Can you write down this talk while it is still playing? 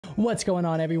What's going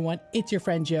on, everyone? It's your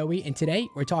friend Joey, and today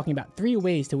we're talking about 3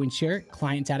 ways to ensure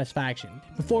client satisfaction.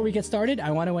 Before we get started, I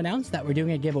want to announce that we're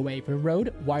doing a giveaway for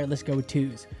Rode Wireless Go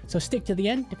 2s, so stick to the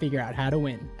end to figure out how to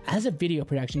win. As a video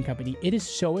production company, it is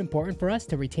so important for us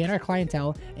to retain our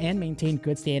clientele and maintain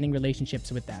good standing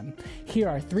relationships with them. Here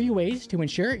are 3 ways to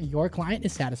ensure your client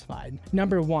is satisfied.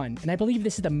 Number 1, and I believe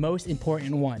this is the most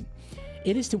important one,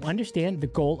 it is to understand the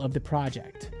goal of the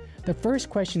project. The first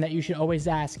question that you should always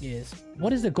ask is,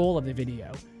 what is the goal of the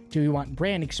video? Do we want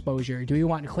brand exposure? Do we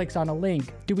want clicks on a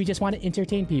link? Do we just want to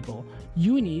entertain people?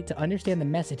 You need to understand the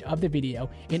message of the video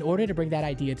in order to bring that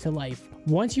idea to life.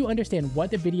 Once you understand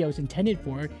what the video is intended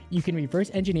for, you can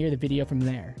reverse engineer the video from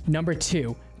there. Number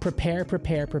 2, prepare.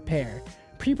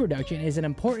 Pre-production is an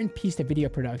important piece of video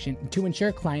production to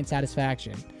ensure client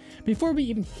satisfaction. Before we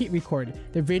even hit record,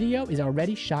 the video is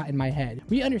already shot in my head.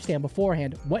 We understand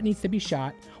beforehand what needs to be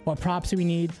shot, what props we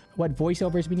need, what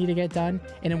voiceovers we need to get done,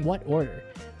 and in what order.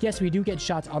 Yes, we do get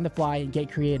shots on the fly and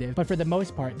get creative, but for the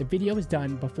most part, the video is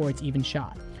done before it's even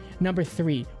shot. Number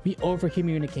 3, we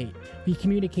over-communicate. We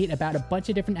communicate about a bunch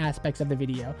of different aspects of the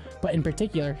video, but in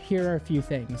particular, here are a few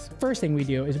things. First thing we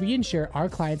do is we ensure our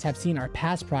clients have seen our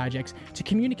past projects to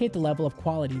communicate the level of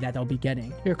quality that they'll be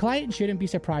getting. Your client shouldn't be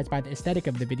surprised by the aesthetic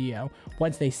of the video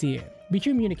once they see it. We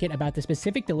communicate about the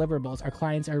specific deliverables our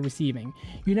clients are receiving.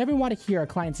 You never want to hear a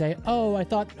client say, oh, I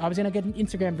thought I was going to get an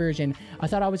Instagram version. I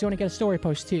thought I was going to get a story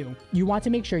post too. You want to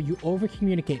make sure you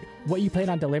over-communicate what you plan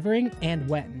on delivering and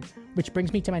when. Which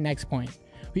brings me to my next point.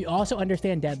 We also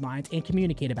understand deadlines and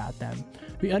communicate about them.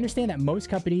 We understand that most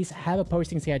companies have a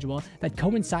posting schedule that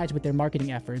coincides with their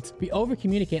marketing efforts. We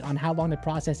over-communicate on how long the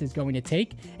process is going to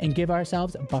take and give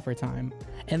ourselves buffer time.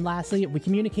 And lastly, we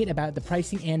communicate about the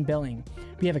pricing and billing.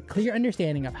 We have a clear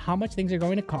understanding of how much things are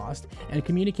going to cost and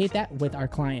communicate that with our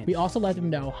client. We also let them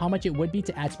know how much it would be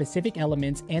to add specific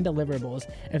elements and deliverables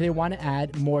if they want to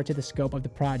add more to the scope of the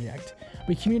project.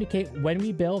 We communicate when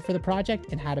we bill for the project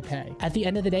and how to pay. At the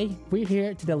end of the day, we're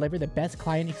here to deliver the best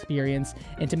client experience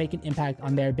and to make an impact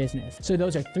on their business. So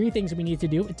those are 3 things we need to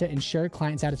do to ensure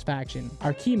client satisfaction.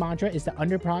 Our key mantra is to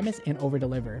under-promise and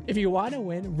over-deliver. If you want to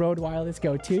win Rode Wireless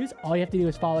Go 2s, all you have to do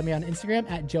is follow me on Instagram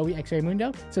at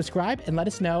JoeyXRaymundo, subscribe, and let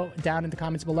us know down in the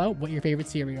comments below what your favorite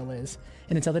cereal is.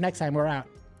 And until the next time, we're out.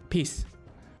 Peace.